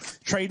double.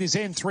 Trade is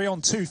in.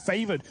 3-on-2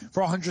 favored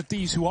for 100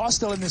 Thieves, who are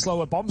still in this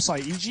lower bomb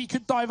site. EG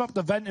could dive up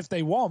the vent if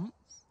they want.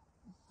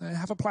 They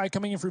have a player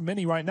coming in through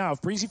Mini right now.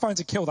 If Breezy finds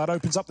a kill, that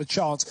opens up the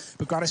chance.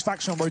 But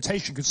Gratisfaction on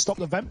rotation could stop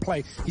the vent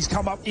play. He's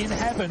come up in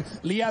heaven.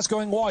 Liaz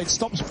going wide,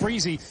 stops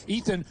Breezy.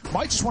 Ethan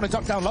might just want to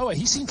duck down lower.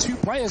 He's seen two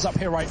players up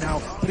here right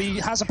now, but he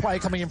has a player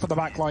coming in from the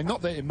back line.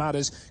 Not that it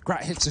matters.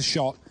 Grat hits a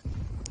shot.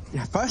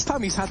 Yeah, first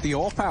time he's had the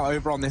AWP out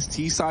over on this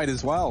T side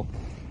as well.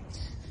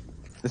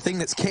 The thing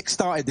that's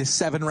kick-started this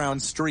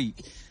 7-round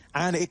streak.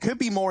 And it could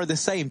be more of the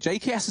same.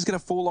 JKS is going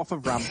to fall off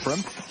of ramp for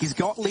him. He's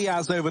got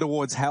Liaz over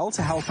towards Hell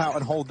to help out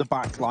and hold the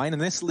back line.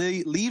 And this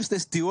leaves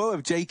this duo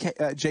of Jacob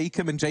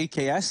and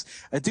JKS,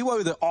 a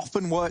duo that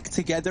often work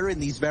together in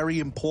these very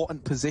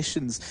important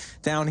positions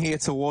down here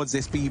towards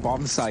this B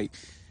bomb site.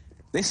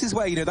 This is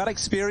where, you know, that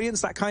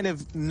experience, that kind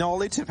of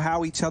knowledge of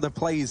how each other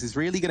plays is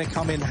really going to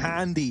come in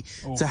handy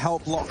to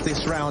help lock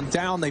this round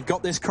down. They've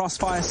got this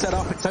crossfire set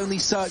up. It's only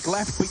Cirque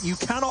left, but you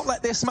cannot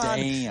let this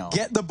man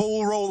get the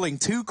ball rolling.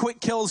 2 quick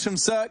kills from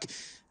Cirque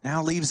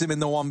now leaves him in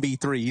the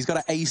 1v3. He's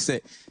got to ace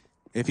it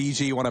if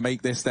EG want to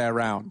make this their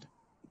round.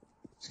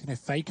 He's going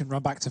to fake and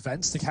run back to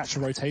vents to catch a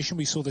rotation.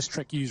 We saw this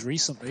trick used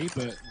recently,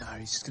 but no,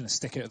 he's just going to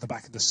stick it at the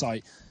back of the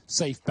site.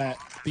 Safe bet.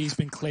 B's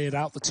been cleared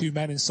out. The 2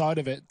 men inside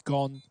of it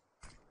gone.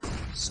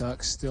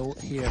 Cirque still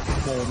here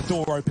for more. The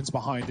door opens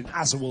behind and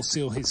Azza will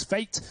seal his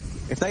fate.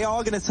 If they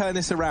are going to turn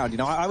this around, you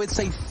know, I would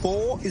say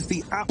 4 is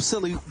the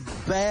absolute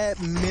bare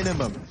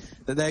minimum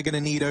that they're going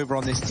to need over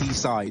on this T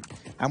side.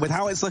 And with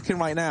how it's looking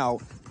right now,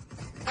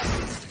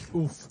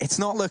 it's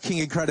not looking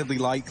incredibly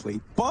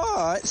likely.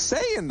 But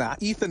saying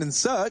that, Ethan and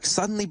Cirque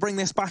suddenly bring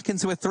this back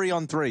into a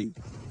 3-on-3.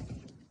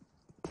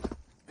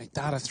 Make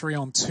that a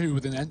 3-on-2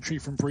 with an entry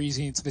from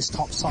Breezy into this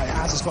top side.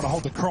 Azza's got to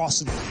hold the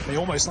cross, and they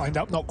almost lined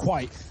up, not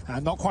quite.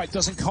 And not quite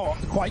doesn't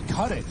quite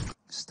cut it.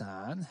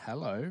 Stan,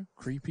 hello.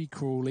 Creepy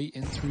crawly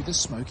in through the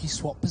smoky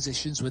swap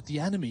positions with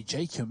the enemy.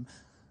 Jacob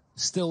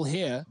still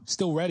here,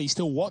 still ready,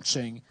 still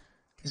watching.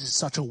 This is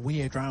such a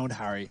weird round,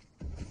 Harry.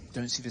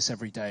 Don't see this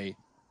every day.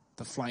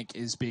 The flank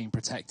is being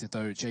protected,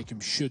 though.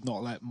 Jacob should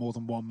not let more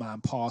than 1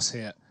 man pass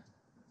here.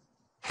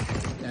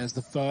 There's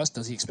the first.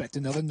 Does he expect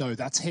another? No,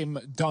 that's him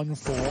done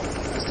for.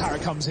 As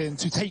tarik comes in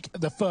to take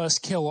the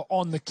first kill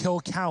on the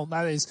kill count.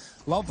 That is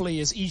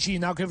lovely as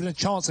EG now given a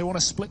chance. They want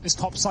to split this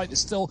top site. There's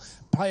still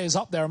players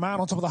up there. A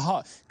man on top of the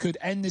hut could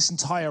end this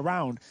entire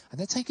round. And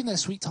they're taking their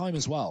sweet time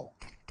as well.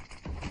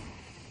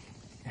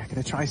 Yeah,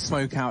 going to try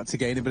smoke out to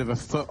gain a bit of a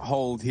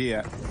foothold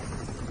here.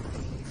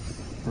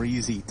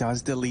 Breezy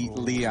does delete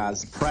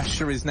Liaz.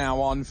 Pressure is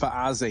now on for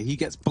Azza. He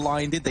gets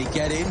blinded. They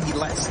get in. He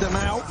lets them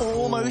out.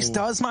 Almost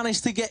does manage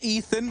to get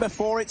Ethan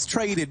before it's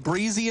traded.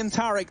 Breezy and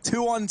tarik,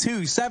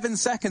 2-on-2. 7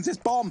 seconds. This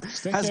bomb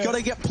has got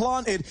to get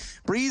planted.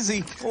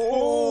 Breezy.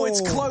 Oh, it's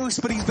close,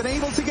 but he's been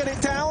able to get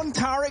it down.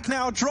 tarik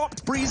now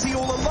dropped. Breezy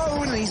all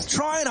alone, and he's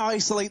trying to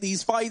isolate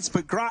these fights,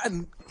 but Grat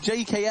and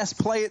JKS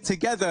play it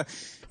together.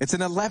 It's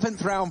an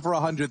 11th round for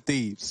 100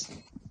 Thieves.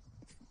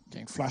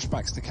 Getting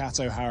flashbacks to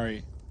Kato,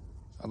 Harry.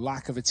 A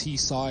lack of a T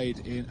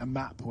side in a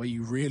map where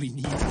you really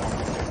need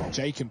one.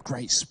 Jacob,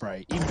 great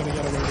spray. Even going to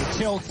get away with a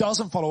kill.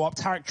 Doesn't follow up.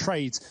 tarik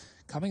trades.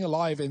 Coming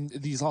alive in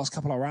these last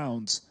couple of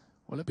rounds.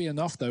 Will it be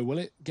enough, though? Will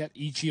it get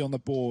EG on the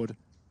board?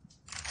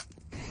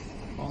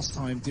 Last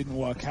time didn't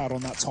work out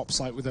on that top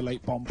site with a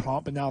late bomb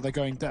plant, but now they're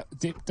going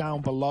dip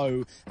down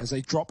below as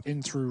they drop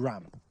in through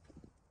ramp.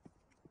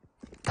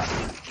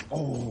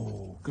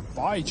 Oh,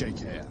 goodbye,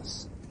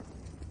 JKS.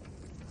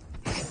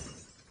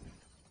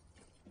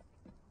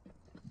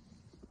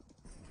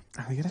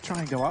 Are they going to try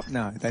and go up?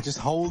 No, they're just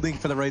holding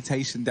for the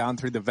rotation down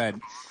through the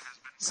vent.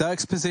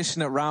 Cirque's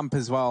position at ramp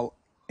as well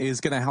is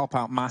going to help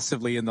out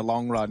massively in the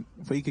long run.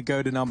 If we could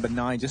go to number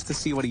 9 just to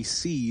see what he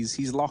sees,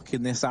 he's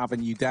locking this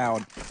avenue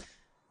down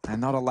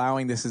and not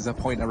allowing this as a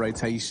point of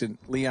rotation.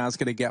 Liaz's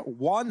going to get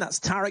 1. That's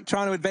tarik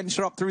trying to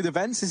adventure up through the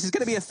vents. This is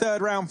going to be a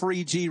 3rd round for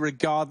EG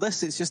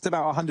regardless. It's just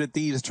about 100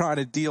 Thieves trying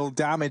to deal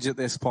damage at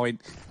this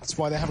point. That's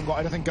why they haven't got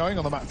anything going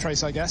on the map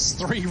trace, I guess.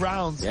 3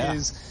 rounds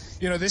is...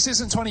 You know, this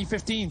isn't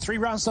 2015. 3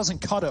 rounds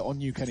doesn't cut it on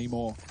Nuke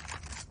anymore.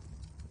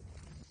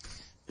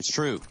 It's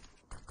true.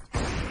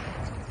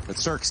 But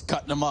Cirque's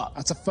cutting them up.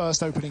 That's a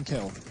first opening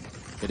kill.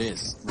 It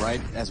is, right?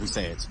 As we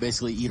say, it's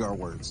basically eat our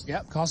words.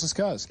 Yep, Castus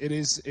Curse. It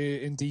is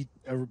indeed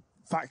a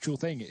factual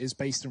thing. It is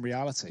based in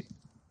reality.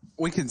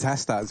 We can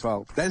test that as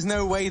well. There's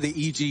no way that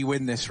EG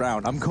win this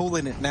round. I'm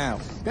calling it now.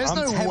 There's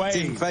no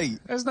tempting way. Fate.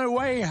 There's no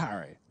way,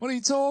 Harry. What are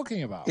you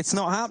talking about? It's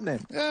not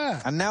happening. Yeah.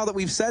 And now that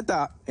we've said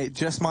that, it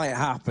just might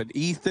happen.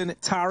 Ethan,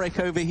 tarik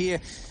over here,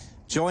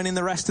 joining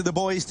the rest of the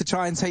boys to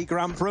try and take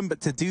ramp room,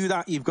 but to do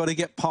that, you've got to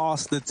get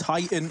past the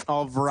titan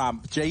of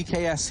ramp.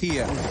 JKS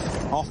here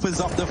offers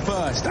up the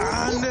first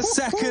and a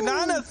second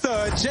and a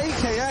third.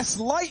 JKS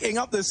lighting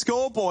up the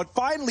scoreboard,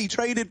 finally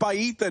traded by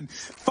Ethan,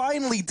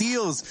 finally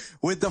deals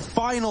with the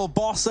final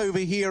boss over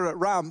here at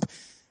ramp.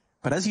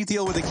 But as you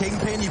deal with the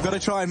Kingpin, you've got to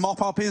try and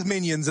mop up his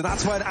minions, and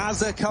that's when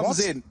Azza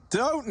comes in.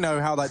 Don't know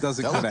how that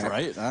doesn't connect.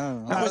 Right?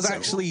 That was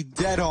actually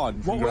dead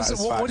on.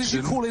 What did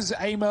you call his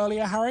aim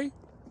earlier, Harry?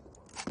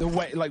 The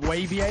like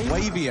wavy aim?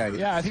 Wavy aim.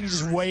 Yeah, I think he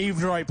just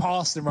waved right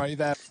past him right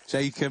there.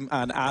 Jacob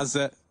and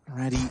Azza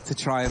ready to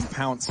try and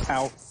pounce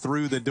out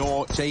through the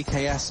door.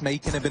 JKS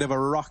making a bit of a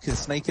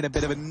ruckus, making a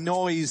bit of a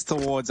noise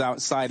towards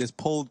outside, has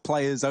pulled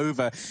players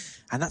over.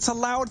 And that's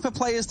allowed for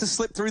players to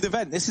slip through the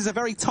vent. This is a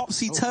very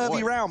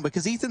topsy-turvy round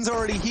because Ethan's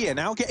already here.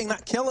 Now getting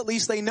that kill, at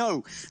least they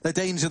know the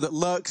danger that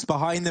lurks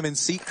behind them in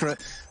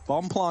secret.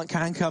 Bomb plant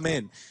can come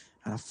in.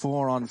 And a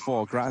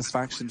 4-on-4.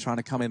 Gratisfaction trying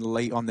to come in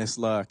late on this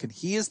lurk. And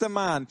he is the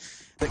man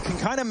that can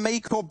kind of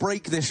make or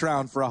break this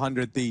round for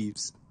 100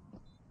 Thieves.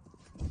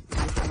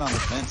 On the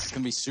fence. It's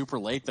going to be super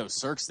late, though.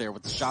 Cirque's there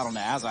with the shot on the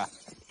Azza.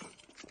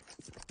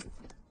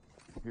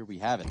 Here we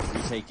have it. The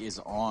retake is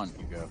on,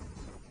 Hugo.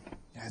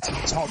 Yeah, it's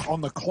on top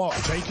on the clock.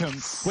 Jacob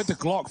with the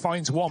Glock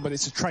finds one, but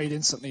it's a trade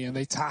instantly, and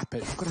they tap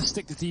it. They've got to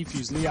stick to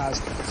defuse.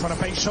 Liaz trying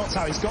to bait shots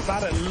out. He's got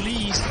that at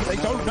least. They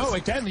don't know.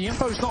 Again, the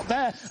info's not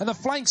there, and the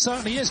flank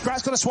certainly is.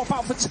 Grat's got to swap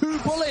out for 2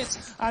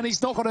 bullets, and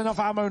he's not got enough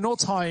ammo nor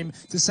time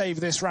to save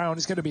this round.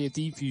 It's going to be a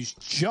defuse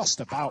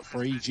just about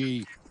for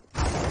EG.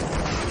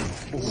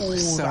 Oh,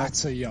 so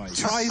that's a yikes.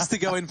 Tries to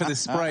go in for the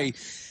spray.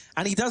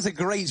 And he does a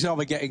great job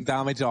of getting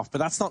damage off, but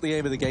that's not the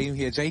aim of the game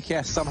here.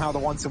 JKS somehow the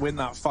one to win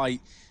that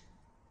fight.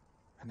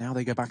 And now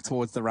they go back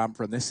towards the ramp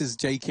run. This is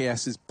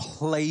JKS's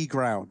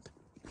playground.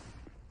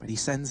 But he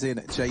sends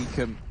in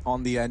Jacob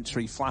on the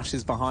entry,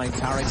 flashes behind.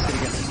 Tarik's going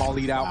to get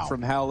mollied out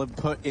from hell and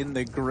put in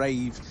the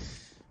grave.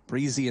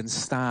 Breezy and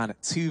Stan,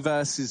 2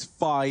 versus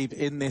 5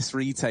 in this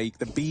retake.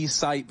 The B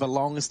site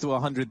belongs to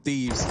 100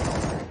 Thieves.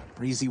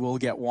 Breezy will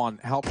get one.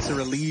 Help to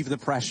relieve the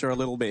pressure a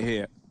little bit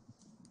here.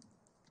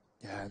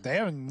 Yeah, they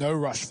are in no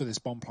rush for this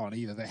bomb plant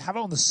either. They have it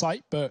on the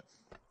site, but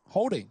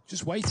holding,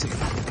 just waiting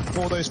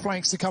for those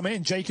flanks to come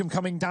in. Jacob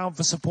coming down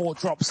for support,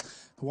 drops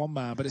for 1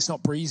 man, but it's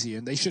not Breezy,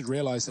 and they should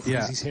realize that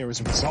Breezy's here as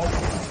a result.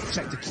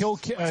 Check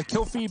the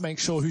kill feed, make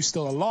sure who's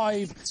still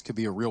alive. This could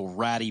be a real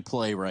ratty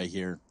play right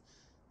here.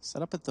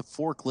 Set up at the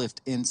forklift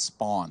in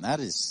spawn.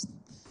 It's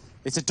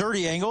a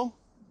dirty angle,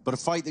 but a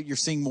fight that you're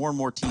seeing more and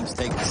more teams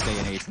take this day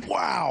and age.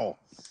 Wow!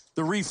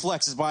 The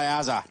reflexes by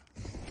Azza.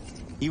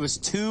 He was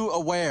too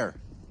aware.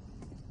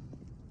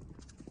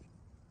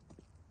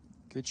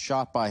 Good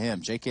shot by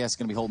him. JKS is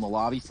going to be holding the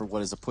lobby for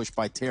what is a push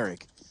by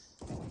Tarik.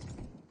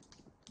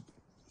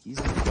 He's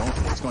going to be going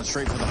for it. He's going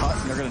straight for the hut,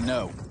 and they're going to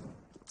know.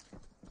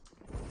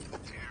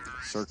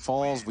 Cirque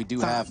falls. We do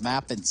have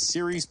map and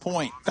series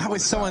point. That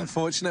was so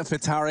unfortunate for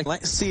Tarik.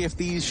 Let's see if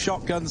these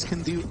shotguns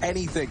can do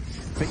anything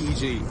for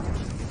EG.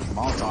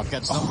 Molotov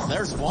catches them.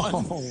 There's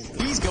one.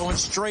 He's going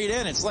straight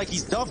in. It's like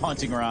he's dove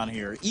hunting around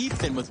here.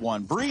 Ethan with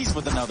one. Breeze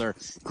with another.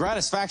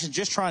 Gratisfaction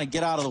just trying to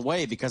get out of the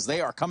way because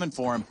they are coming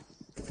for him.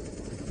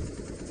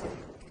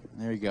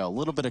 There you go. A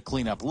little bit of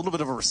cleanup, a little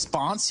bit of a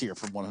response here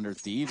from 100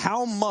 Thieves.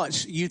 How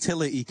much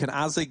utility can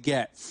Azza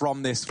get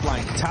from this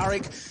flank?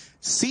 Tarik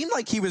seemed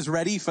like he was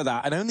ready for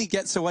that and only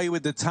gets away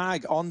with the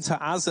tag onto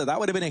Azza. That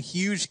would have been a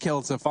huge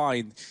kill to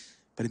find.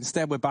 But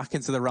instead, we're back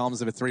into the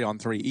realms of a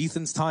 3-on-3.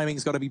 Ethan's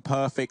timing's got to be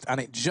perfect,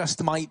 and it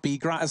just might be.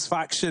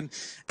 Gratisfaction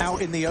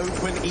out in the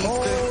open.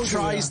 Ethan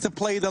tries to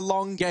play the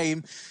long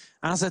game.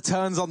 Azza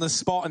turns on the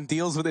spot and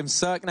deals with him.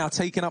 Cirque now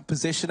taking up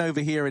position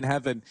over here in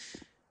heaven.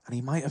 And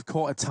he might have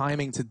caught a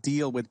timing to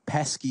deal with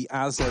pesky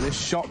Azza. This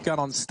shotgun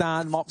on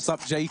Stan mops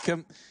up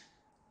Jacob.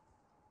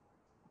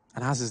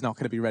 And Azza's not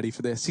going to be ready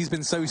for this. He's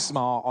been so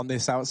smart on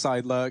this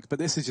outside lurk, but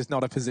this is just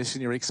not a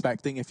position you're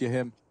expecting if you're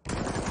him.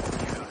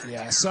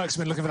 Yeah, Cirque's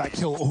been looking for that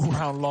kill all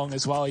round long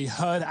as well. He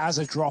heard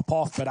Azza drop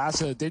off, but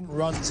Azza didn't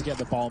run to get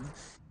the bomb.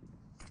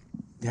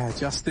 Yeah,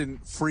 Justin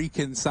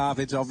freaking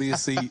savage,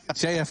 obviously.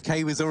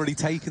 JFK was already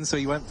taken, so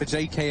he went for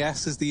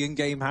JKS as the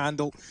in-game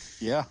handle.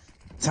 Yeah.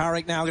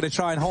 Tarik now going to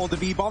try and hold the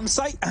B-bomb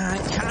site. And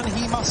can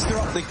he muster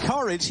up the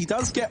courage? He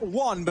does get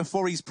one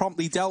before he's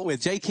promptly dealt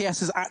with. JKS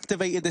has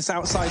activated this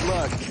outside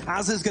lurk.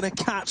 Azza's going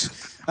to catch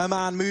a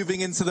man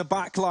moving into the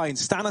back line.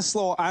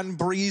 Stanislaw and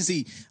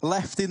Breezy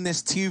left in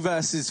this 2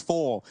 versus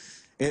 4.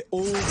 It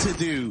all to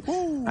do.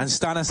 And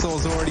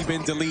Stanislaw's already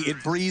been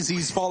deleted.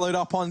 Breezy's followed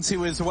up on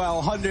 2 as well.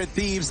 100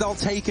 Thieves, they'll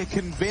take a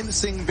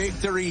convincing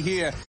victory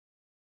here.